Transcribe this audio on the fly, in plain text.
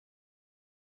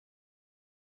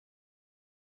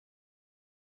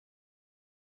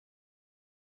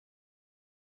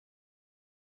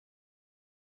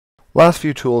Last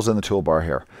few tools in the toolbar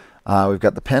here. We've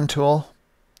got the pen tool,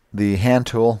 the hand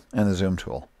tool, and the zoom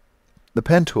tool. The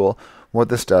pen tool, what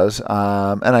this does,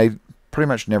 and I pretty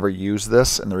much never use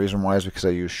this, and the reason why is because I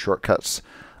use shortcuts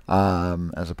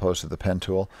as opposed to the pen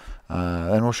tool.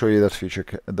 And we'll show you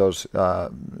those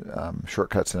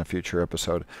shortcuts in a future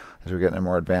episode as we get into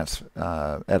more advanced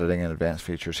editing and advanced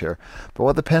features here. But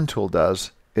what the pen tool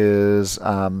does is,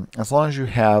 as long as you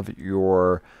have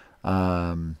your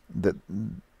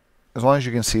as long as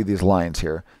you can see these lines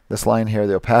here, this line here,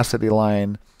 the opacity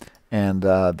line, and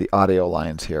the audio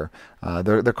lines here,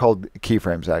 they're called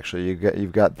keyframes. Actually,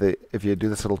 you've got the, if you do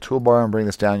this little toolbar and bring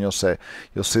this down, you'll see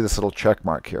this little check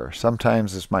mark here.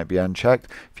 Sometimes this might be unchecked.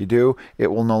 If you do, it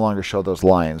will no longer show those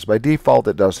lines. By default,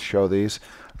 it does show these,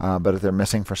 but if they're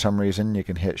missing for some reason, you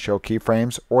can hit show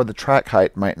keyframes, or the track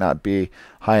height might not be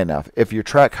high enough. If your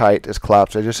track height is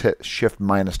collapsed, I just hit Shift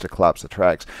minus to collapse the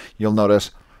tracks. You'll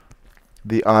notice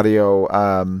the audio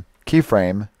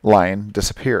keyframe line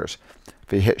disappears.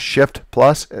 If you hit Shift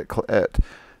plus, it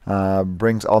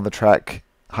brings all the track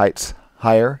heights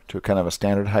higher to kind of a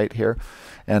standard height here.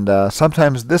 And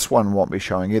sometimes this one won't be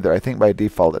showing either. I think by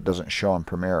default it doesn't show in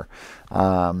Premiere.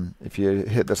 If you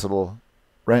hit this little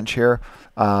wrench here,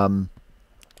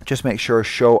 just make sure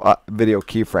Show Video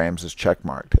Keyframes is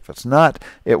checkmarked. If it's not,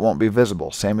 it won't be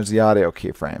visible. Same as the audio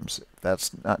keyframes. If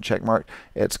that's not checkmarked,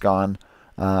 it's gone.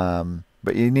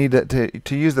 But you need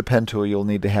to use the pen tool, you'll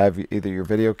need to have either your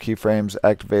video keyframes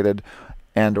activated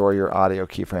and or your audio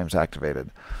keyframes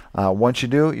activated. Once you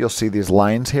do, you'll see these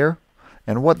lines here.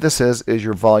 And what this is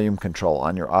your volume control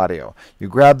on your audio. You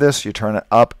grab this, you turn it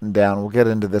up and down. We'll get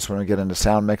into this when we get into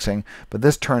sound mixing. But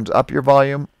this turns up your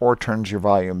volume or turns your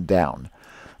volume down.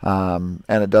 And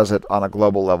it does it on a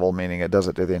global level, meaning it does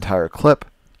it to the entire clip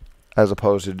as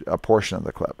opposed to a portion of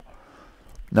the clip.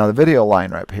 Now the video line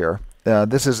right here,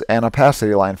 this is an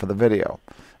opacity line for the video.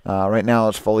 Right now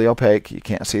it's fully opaque, you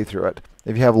can't see through it.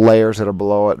 If you have layers that are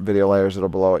below it, video layers that are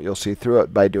below it, you'll see through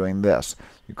it by doing this.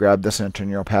 You grab this and turn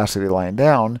your opacity line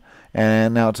down,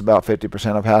 and now it's about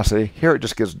 50% opacity. Here it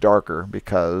just gets darker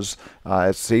because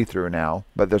it's see-through now,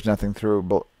 but there's nothing through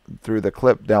the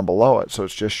clip down below it, so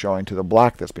it's just showing to the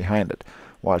black that's behind it.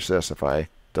 Watch this. If I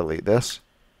delete this,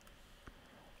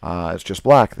 it's just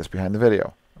black that's behind the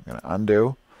video. I'm going to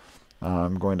undo.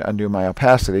 I'm going to undo my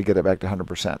opacity, get it back to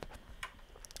 100%.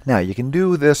 Now you can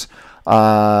do this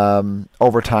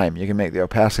over time. You can make the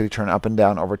opacity turn up and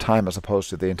down over time as opposed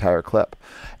to the entire clip.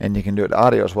 And you can do it to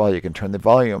audio as well. You can turn the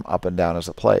volume up and down as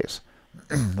it plays.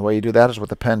 The way you do that is with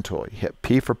the pen tool. You hit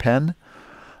P for pen,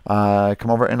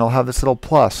 come over and it'll have this little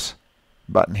plus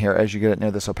button here as you get it near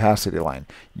this opacity line.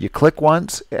 You click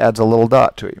once, it adds a little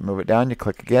dot to it. You move it down, you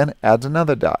click again, it adds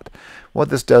another dot. What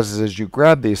this does is you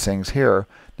grab these things here.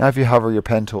 Now if you hover your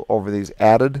pen tool over these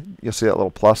added, you'll see that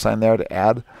little plus sign there to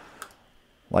add,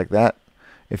 like that.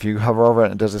 If you hover over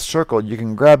it and it does a circle, you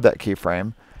can grab that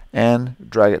keyframe and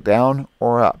drag it down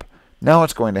or up. Now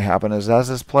what's going to happen is as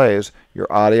this plays,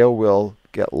 your audio will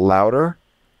get louder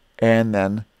and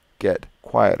then get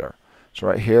quieter. So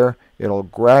right here, it'll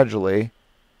gradually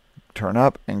turn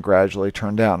up and gradually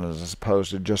turn down, as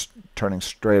opposed to just turning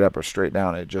straight up or straight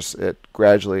down. It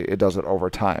gradually does it over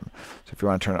time. So if you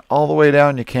want to turn it all the way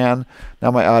down, you can.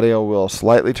 Now my audio will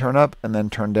slightly turn up and then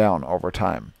turn down over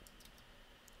time.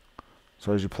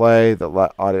 So as you play, the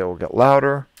audio will get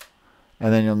louder,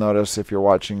 and then you'll notice if you're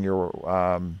watching your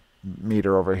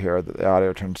meter over here that the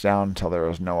audio turns down until there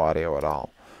is no audio at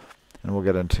all. And we'll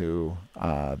get into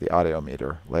the audio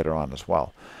meter later on as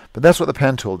well. But that's what the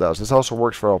pen tool does. This also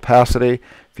works for opacity.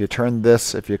 If you turn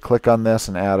this, if you click on this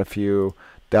and add a few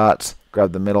dots,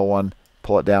 grab the middle one,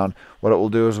 pull it down, what it will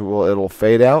do is it'll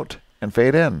fade out and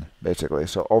fade in, basically.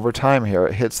 So over time here,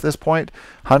 it hits this point,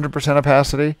 100%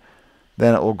 opacity,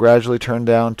 then it will gradually turn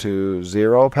down to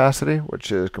 0 opacity, which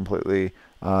is completely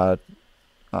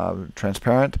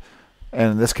transparent.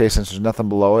 And in this case, since there's nothing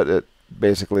below it, it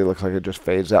basically looks like it just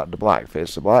fades out to black.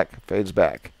 Fades to black, fades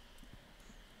back.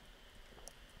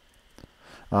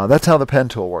 That's how the pen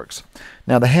tool works.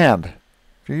 Now the hand.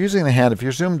 If you're using the hand, if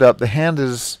you're zoomed up, the hand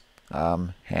is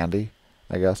handy,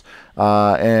 I guess,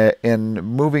 in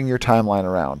moving your timeline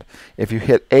around. If you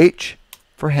hit H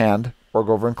for hand, or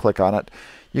go over and click on it,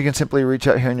 you can simply reach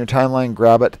out here in your timeline,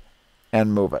 grab it,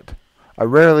 and move it. I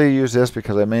rarely use this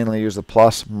because I mainly use the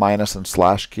plus, minus, and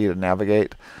slash key to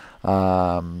navigate.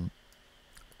 But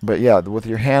yeah, with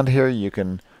your hand here, you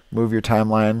can move your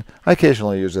timeline. I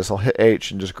occasionally use this. I'll hit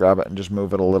H and just grab it and just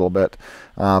move it a little bit.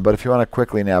 But if you want to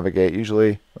quickly navigate,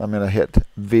 usually I'm going to hit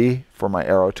V for my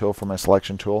arrow tool, for my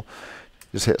selection tool.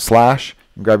 Just hit slash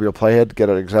and grab your playhead, get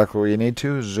it exactly where you need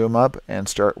to, zoom up, and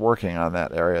start working on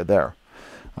that area there.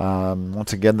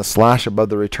 Once again, the slash above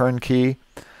the return key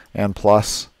and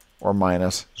plus or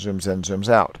minus zooms in, zooms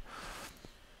out.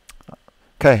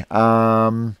 Okay,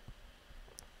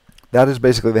 that is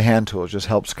basically the hand tool. It just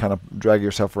helps kind of drag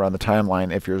yourself around the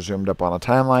timeline. If you're zoomed up on a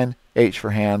timeline, H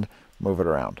for hand, move it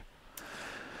around.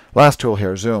 Last tool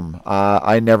here, zoom.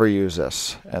 I never use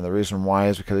this, and the reason why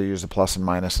is because I use the plus and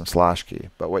minus and slash key.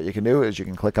 But what you can do is you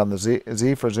can click on the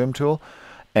Z for zoom tool,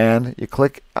 and you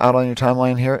click out on your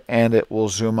timeline here, and it will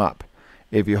zoom up.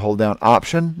 If you hold down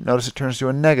Option, notice it turns to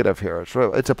a negative here.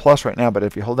 It's a plus right now, but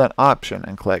if you hold down Option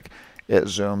and click, it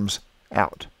zooms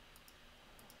out.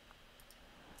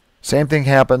 Same thing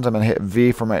happens. I'm going to hit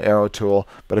V for my arrow tool,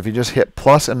 but if you just hit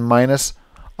plus and minus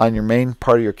on your main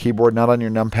part of your keyboard, not on your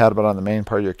numpad, but on the main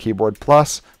part of your keyboard,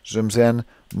 plus zooms in,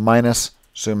 minus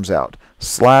zooms out.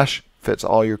 Slash fits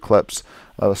all your clips.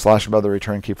 Slash above the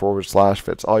return key forward slash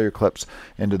fits all your clips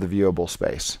into the viewable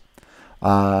space.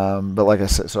 But like I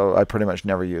said, so I pretty much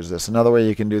never use this. Another way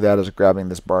you can do that is grabbing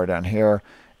this bar down here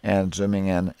and zooming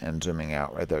in and zooming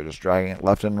out right there. Just dragging it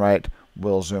left and right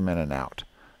will zoom in and out.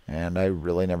 And I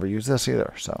really never use this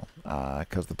either, so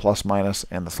because the plus minus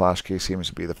and the slash key seems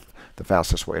to be the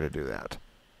fastest way to do that.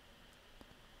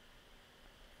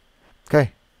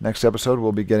 Okay, next episode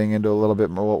we'll be getting into a little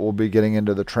bit more. We'll be getting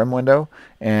into the trim window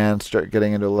and start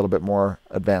getting into a little bit more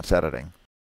advanced editing.